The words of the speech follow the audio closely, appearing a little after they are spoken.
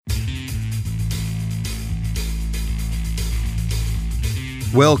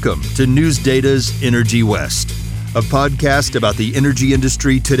Welcome to News Data's Energy West, a podcast about the energy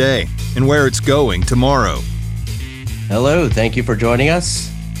industry today and where it's going tomorrow. Hello, thank you for joining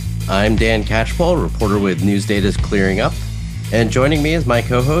us. I'm Dan Catchpole, reporter with News Data's Clearing Up. And joining me is my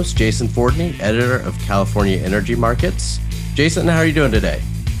co-host, Jason Fordney, editor of California Energy Markets. Jason, how are you doing today?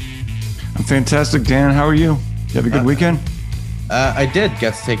 I'm fantastic, Dan. How are you? You have a good weekend? I did.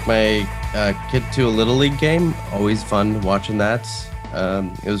 Got to take my kid to a Little League game. Always fun watching that.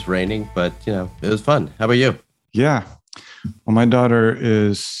 It was raining, but it was fun. How about you? Yeah. Well, my daughter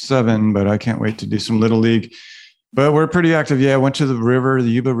is 7, but I can't wait to do some Little League. But we're pretty active. Yeah, I went to the river, the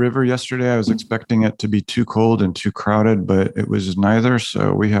Yuba River yesterday. I was expecting it to be too cold and too crowded, but it was neither.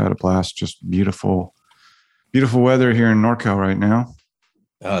 So we had a blast. Just beautiful, beautiful weather here in NorCal right now.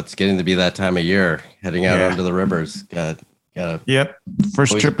 Oh, it's getting to be that time of year, heading out onto the rivers. Yep.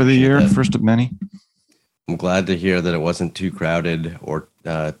 First trip of the year, first of many. I'm glad to hear that it wasn't too crowded or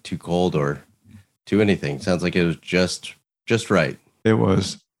too cold or too anything. Sounds like it was just right. It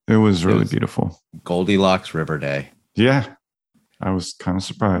was really beautiful. Goldilocks River Day. Yeah. I was kind of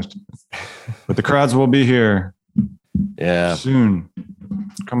surprised. But the crowds will be here. Yeah. Soon.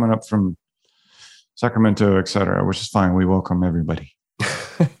 Coming up from Sacramento, et cetera, which is fine. We welcome everybody.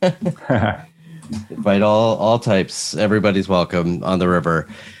 Invite all types. Everybody's welcome on the river.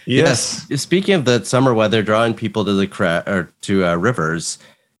 Yes. Speaking of the summer weather, drawing people to the rivers,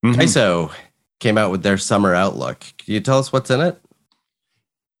 CAISO came out with their summer outlook. Can you tell us what's in it?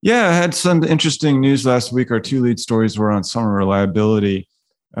 Yeah, I had some interesting news last week. Our two lead stories were on summer reliability.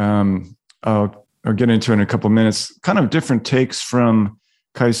 I'll get into it in a couple of minutes. Kind of different takes from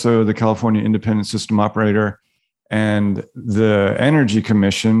CAISO, the California Independent System Operator, and the Energy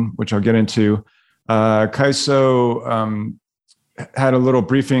Commission, which I'll get into. CAISO had a little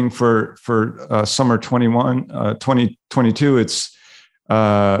briefing for summer 2022. It's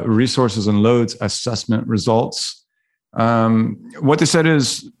resources and loads assessment results. What they said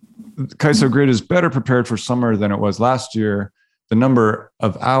is CAISO Grid is better prepared for summer than it was last year. The number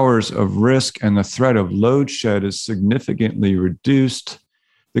of hours of risk and the threat of load shed is significantly reduced.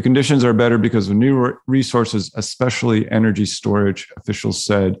 The conditions are better because of new resources, especially energy storage, officials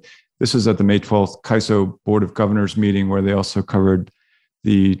said. This is at the May 12th CAISO Board of Governors meeting, where they also covered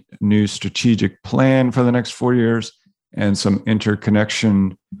the new strategic plan for the next 4 years and some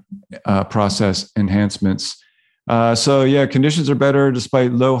interconnection process enhancements. Conditions are better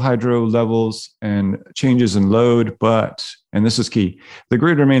despite low hydro levels and changes in load, but, and this is key, the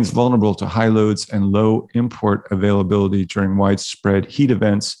grid remains vulnerable to high loads and low import availability during widespread heat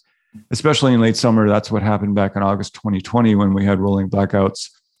events, especially in late summer. That's what happened back in August 2020 when we had rolling blackouts,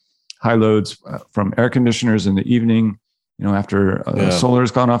 high loads from air conditioners in the evening, after solar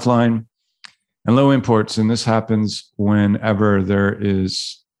has gone offline, and low imports. And this happens whenever there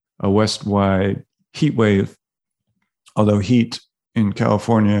is a west-wide heat wave. Although heat in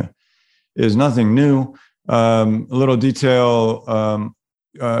California is nothing new. A little detail,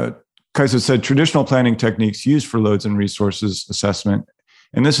 CAISO said traditional planning techniques used for loads and resources assessment,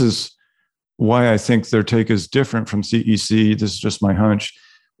 and this is why I think their take is different from CEC. This is just my hunch.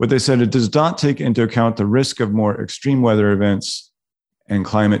 What they said, it does not take into account the risk of more extreme weather events and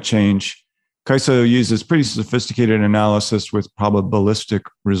climate change. CAISO uses pretty sophisticated analysis with probabilistic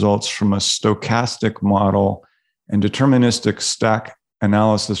results from a stochastic model and deterministic stack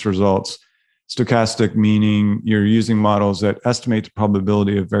analysis results. Stochastic meaning you're using models that estimate the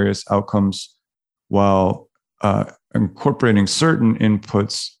probability of various outcomes while incorporating certain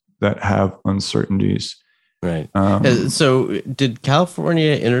inputs that have uncertainties. Right. So did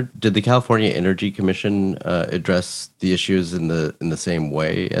the California Energy Commission address the issues in the same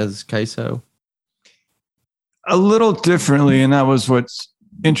way as CAISO? A little differently, and that was what's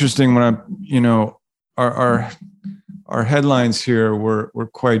interesting when our headlines here were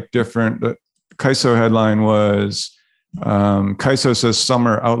quite different. The CAISO headline was, CAISO says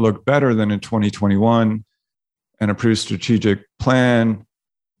summer outlook better than in 2021 and approved strategic plan.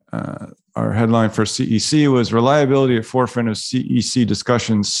 Our headline for CEC was reliability at forefront of CEC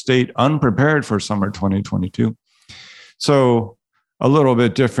discussions, state unprepared for summer 2022. So a little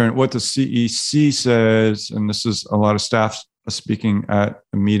bit different. What the CEC says, and this is a lot of staff speaking at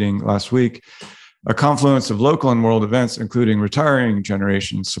a meeting last week, a confluence of local and world events, including retiring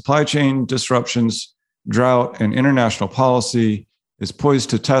generation, supply chain disruptions, drought, and international policy, is poised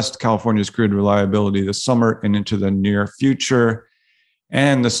to test California's grid reliability this summer and into the near future.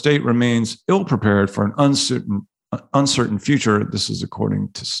 And the state remains ill-prepared for an uncertain future. This is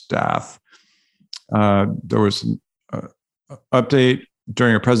according to staff. There was an update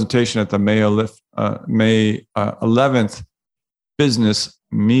during a presentation at the May 11th Business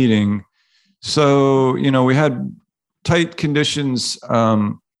meeting. So, we had tight conditions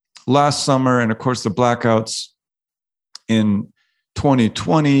last summer, and of course the blackouts in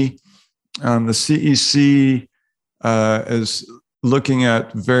 2020. The CEC is looking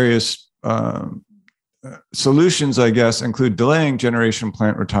at various solutions, I guess, include delaying generation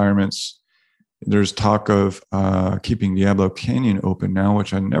plant retirements. There's talk of keeping Diablo Canyon open now,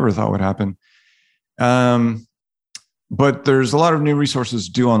 which I never thought would happen. But there's a lot of new resources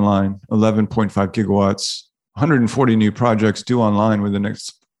due online, 11.5 gigawatts, 140 new projects due online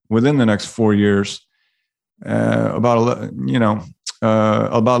within the next 4 years. About 11,000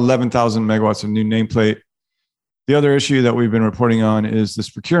 megawatts of new nameplate. The other issue that we've been reporting on is this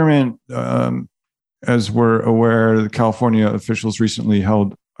procurement. As we're aware, the California officials recently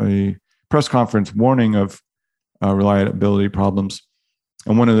held a press conference warning of reliability problems.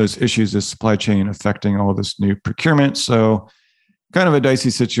 And one of those issues is supply chain affecting all this new procurement. So kind of a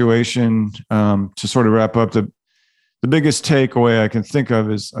dicey situation. To sort of wrap up, the biggest takeaway I can think of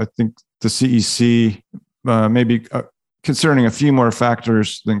is I think the CEC maybe concerning a few more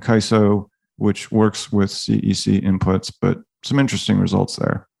factors than CAISO, which works with CEC inputs, but some interesting results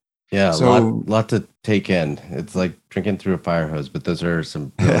there. Yeah, so, lot to take in. It's like drinking through a fire hose, but those are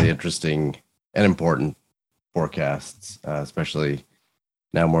some really interesting and important forecasts, especially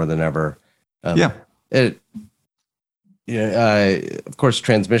now more than ever. Of course,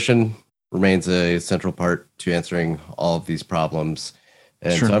 transmission remains a central part to answering all of these problems.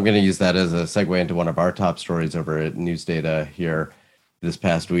 And so I'm going to use that as a segue into one of our top stories over at News Data here this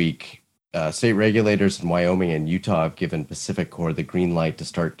past week. State regulators in Wyoming and Utah have given PacifiCorp the green light to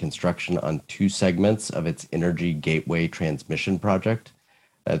start construction on 2 segments of its Energy Gateway transmission project.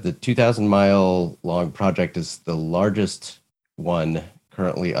 The 2,000-mile long project is the largest one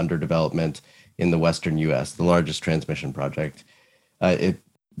currently under development in the Western U.S., the largest transmission project.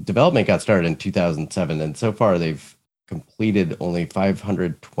 Development got started in 2007, and so far they've completed only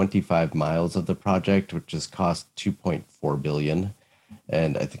 525 miles of the project, which has cost $2.4 billion.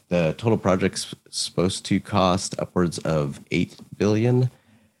 And I think the total project's supposed to cost upwards of $8 billion.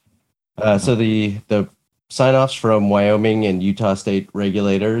 So the sign-offs from Wyoming and Utah state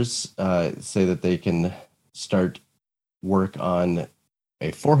regulators say that they can start work on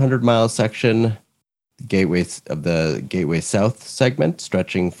a 400-mile section of the Gateway South segment,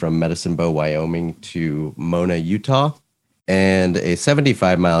 stretching from Medicine Bow, Wyoming to Mona, Utah, and a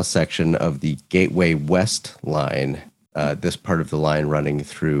 75-mile section of the Gateway West line. This part of the line running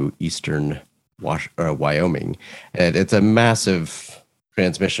through eastern Wyoming. And it's a massive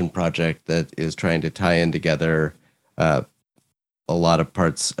transmission project that is trying to tie in together a lot of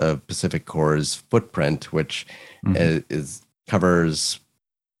parts of PacifiCorp's footprint, which covers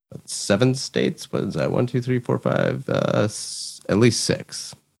 7 states. What is that? 1, 2, 3, 4, 5, at least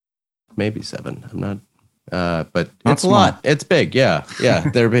 6, maybe 7. I'm not, but it's a lot. It's big. Yeah.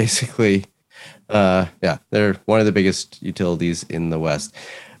 They're basically... they're one of the biggest utilities in the West.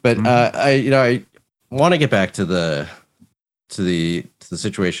 But I want to get back to the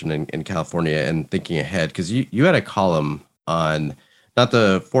situation in California and thinking ahead, because you had a column on not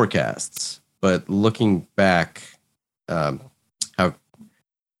the forecasts, but looking back, how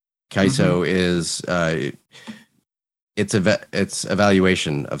CAISO is its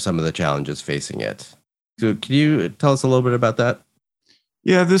evaluation of some of the challenges facing it. So can you tell us a little bit about that?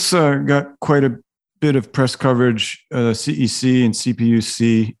 Yeah, this got quite a bit of press coverage. CEC and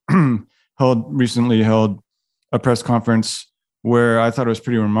CPUC recently held a press conference where I thought it was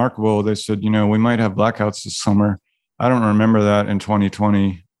pretty remarkable. They said, we might have blackouts this summer. I don't remember that in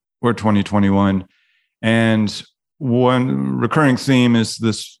 2020 or 2021. And one recurring theme is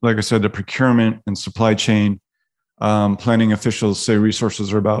this, like I said, the procurement and supply chain. Planning officials say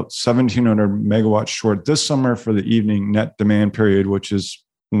resources are about 1,700 megawatts short this summer for the evening net demand period, which is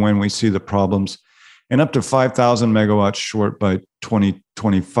when we see the problems, and up to 5,000 megawatts short by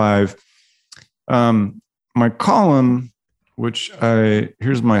 2025. My column,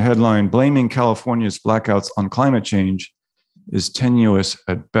 here's my headline: blaming California's blackouts on climate change is tenuous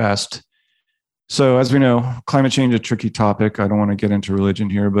at best. So as we know, climate change is a tricky topic. I don't want to get into religion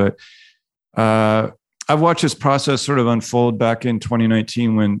here, but I've watched this process sort of unfold back in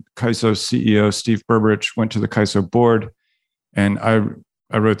 2019 when CAISO CEO Steve Burbridge went to the CAISO board, and I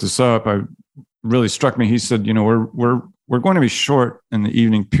wrote this up. It really struck me. He said, we're going to be short in the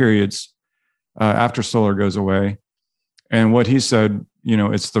evening periods after solar goes away. And what he said,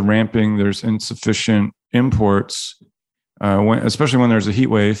 it's the ramping. There's insufficient imports, especially when there's a heat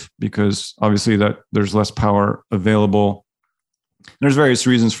wave, because obviously that there's less power available. There's various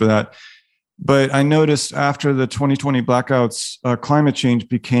reasons for that. But I noticed after the 2020 blackouts, climate change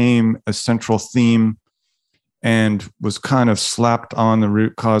became a central theme and was kind of slapped on the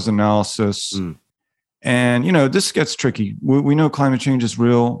root cause analysis. And, this gets tricky. We know climate change is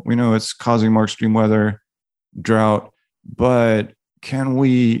real. We know it's causing more extreme weather, drought, but can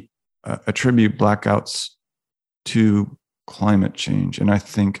we attribute blackouts to climate change? And I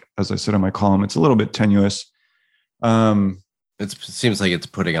think, as I said in my column, it's a little bit tenuous. It seems like it's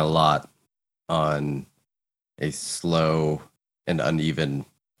putting a lot on a slow and uneven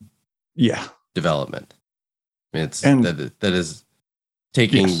development. I mean, that is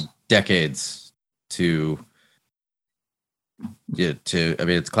taking decades to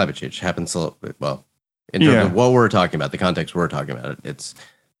it's climate change. It happens in terms of what we're talking about, the context we're talking about, it's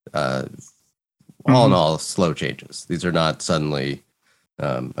all in all slow changes. These are not suddenly,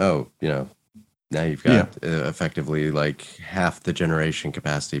 now you've got effectively like half the generation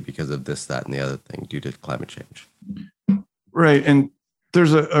capacity because of this, that, and the other thing due to climate change. Right. And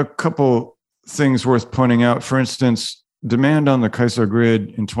there's a couple things worth pointing out. For instance, demand on the CAISO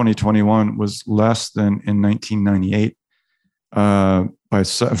grid in 2021 was less than in 1998 by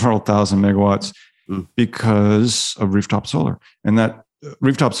several thousand megawatts because of rooftop solar. And that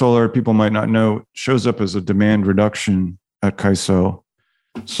rooftop solar, people might not know, shows up as a demand reduction at CAISO.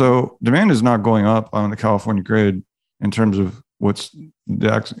 So demand is not going up on the California grid in terms of the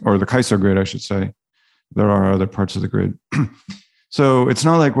CAISO grid, I should say. There are other parts of the grid. So it's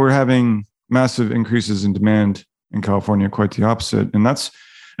not like we're having massive increases in demand in California, quite the opposite. And that's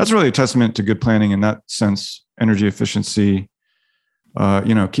really a testament to good planning in that sense, energy efficiency,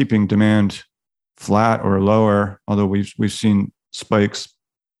 keeping demand flat or lower, although we've seen spikes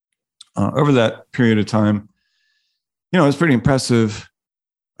over that period of time. It's pretty impressive.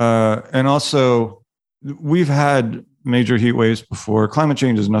 And also, we've had major heat waves before. Climate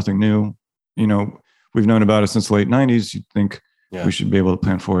change is nothing new. We've known about it since the late 90s. You'd think we should be able to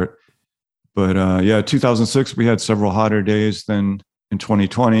plan for it. But 2006, we had several hotter days than in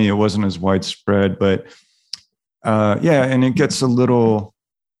 2020. It wasn't as widespread, but and it gets a little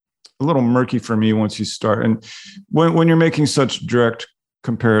murky for me once you start. And when you're making such direct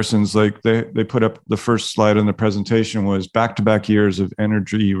comparisons, like they put up the first slide in the presentation was back-to-back years of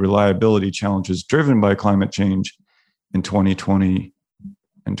energy reliability challenges driven by climate change in 2020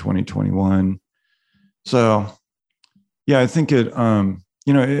 and 2021. So I think it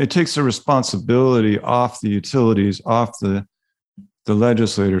it takes the responsibility off the utilities, off the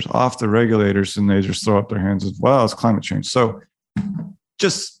legislators, off the regulators, and they just throw up their hands as well as climate change. So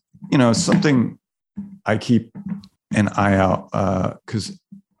just something I keep an eye out because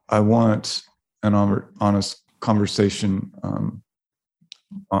I want an honest conversation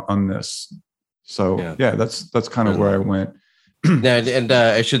on this. So that's kind of where I went. And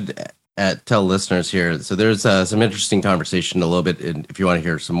I should tell listeners here. So there's some interesting conversation a little bit. And if you want to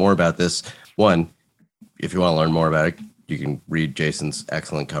hear some more about this, if you want to learn more about it, you can read Jason's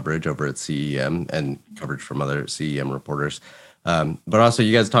excellent coverage over at CEM and coverage from other CEM reporters. But also,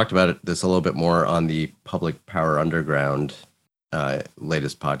 you guys talked about this a little bit more on the Public Power Underground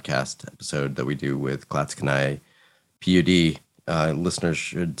latest podcast episode that we do with Clatskanie PUD. Listeners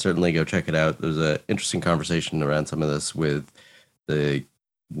should certainly go check it out. There's an interesting conversation around some of this with the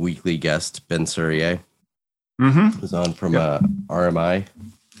weekly guest, Ben Surrier, who's on from RMI.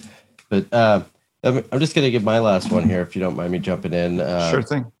 But I'm just going to give my last one here, if you don't mind me jumping in. Sure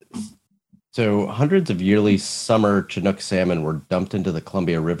thing. So hundreds of yearly summer Chinook salmon were dumped into the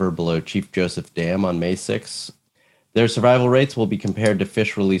Columbia River below Chief Joseph Dam on May 6. Their survival rates will be compared to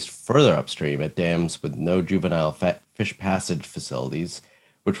fish released further upstream at dams with no juvenile fish passage facilities,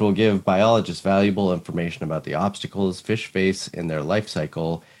 which will give biologists valuable information about the obstacles fish face in their life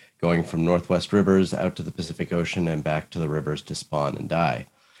cycle, going from Northwest rivers out to the Pacific Ocean and back to the rivers to spawn and die.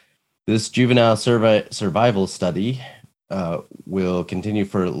 This juvenile survival study will continue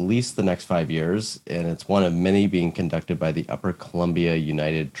for at least the next 5 years, and it's one of many being conducted by the Upper Columbia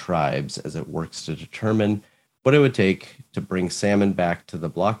United Tribes as it works to determine what it would take to bring salmon back to the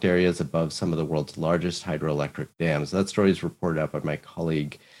blocked areas above some of the world's largest hydroelectric dams. That story is reported out by my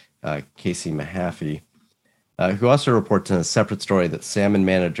colleague, Casey Mahaffey, who also reports in a separate story that salmon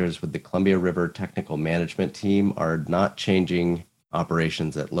managers with the Columbia River Technical Management Team are not changing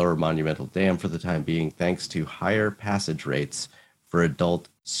operations at Lower Monumental Dam for the time being, thanks to higher passage rates for adult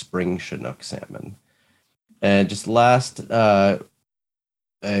spring Chinook salmon. And just last,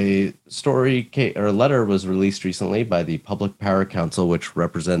 a story or a letter was released recently by the Public Power Council, which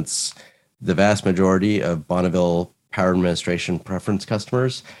represents the vast majority of Bonneville Power Administration preference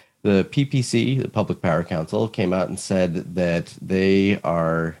customers. The PPC, the Public Power Council, came out and said that they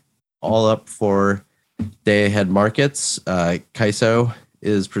are all up for day-ahead markets. CAISO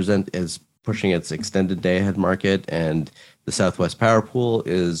is pushing its extended day-ahead market, and the Southwest Power Pool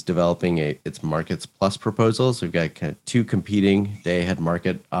is developing its Markets Plus proposals. We've got kind of two competing day-ahead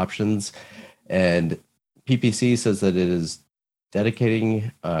market options, and PPC says that it is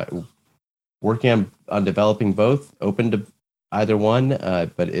working on developing both, open to either one,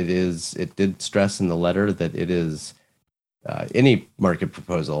 but it did stress in the letter that it is any market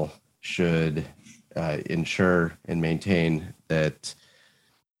proposal should ensure and maintain that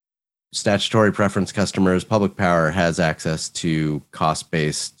statutory preference customers, public power, has access to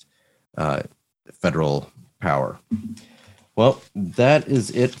cost-based federal power. Well, that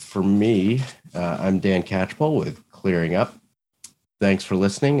is it for me. I'm Dan Catchpole with Clearing Up. Thanks for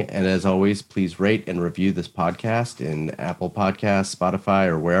listening. And as always, please rate and review this podcast in Apple Podcasts, Spotify,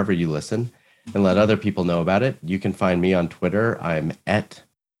 or wherever you listen, and let other people know about it. You can find me on Twitter. I'm at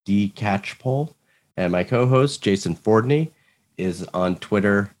dcatchpole. And my co-host, Jason Fordney, is on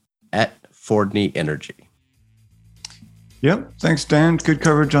Twitter at Fordney Energy. Yep. Thanks, Dan. Good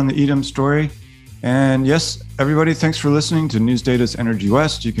coverage on the Edom story. And yes, everybody, thanks for listening to NewsData's Energy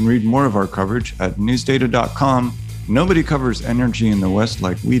West. You can read more of our coverage at newsdata.com. Nobody covers energy in the West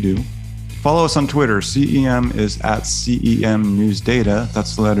like we do. Follow us on Twitter. CEM is at CEM NewsData.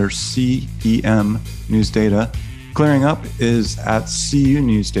 That's the letter CEM NewsData. Clearing Up is at CU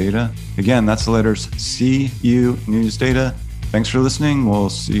NewsData. Again, that's the letters CU NewsData. Thanks for listening. We'll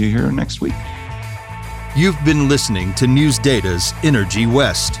see you here next week. You've been listening to NewsData's Energy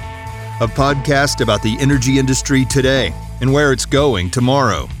West, a podcast about the energy industry today and where it's going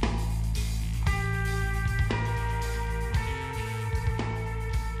tomorrow.